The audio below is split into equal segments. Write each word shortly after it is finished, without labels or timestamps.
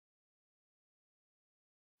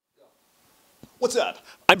What's up?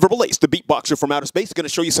 I'm verbalase, the beatboxer from outer space, going to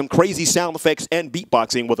show you some crazy sound effects and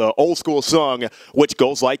beatboxing with an old school song, which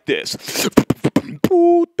goes like this.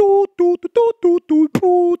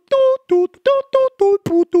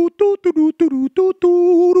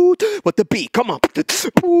 With the beat, come on.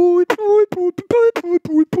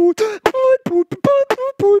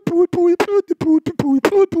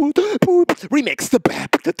 Remix the back.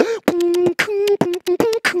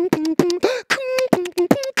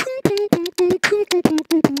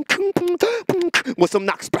 With some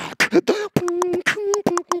knocks back.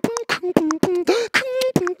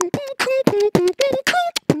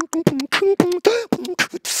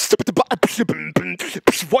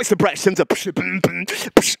 Voice impressions.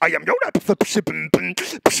 I am your rap.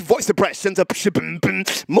 Voice impressions.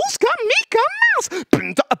 Muska Mika Mouse.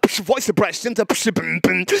 Voice impressions.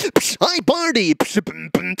 I party.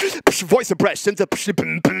 Voice impressions. I'm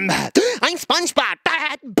SpongeBob.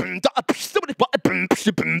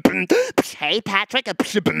 Hey Patrick.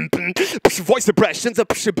 Voice impressions.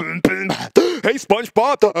 Hey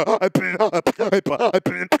SpongeBob.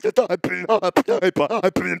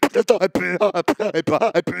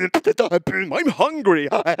 I'm hungry.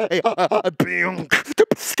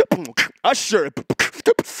 Usher.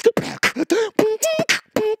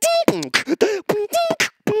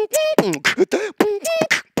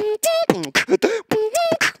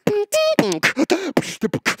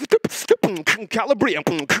 Calabria.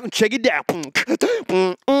 Check it out.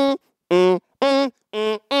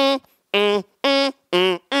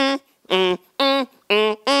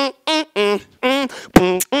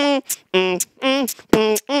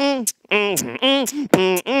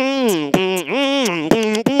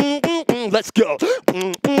 Let's go.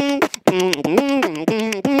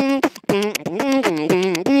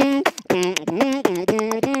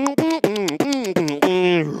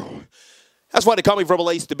 That's why they call me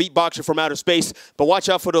verbalase, the beatboxer from outer space. But watch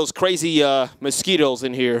out for those crazy mosquitoes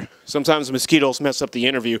in here. Sometimes mosquitoes mess up the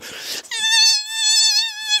interview.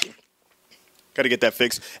 Gotta get that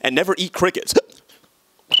fixed. And never eat crickets.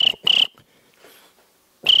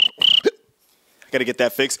 Gotta get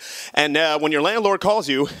that fixed. And when your landlord calls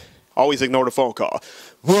you, always ignore the phone call.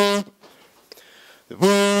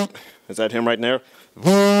 Is that him right there?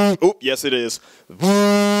 Oh, yes it is.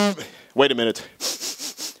 Wait a minute.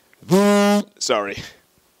 Sorry.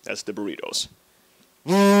 That's the burritos.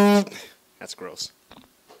 That's gross.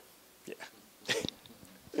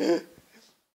 Yeah.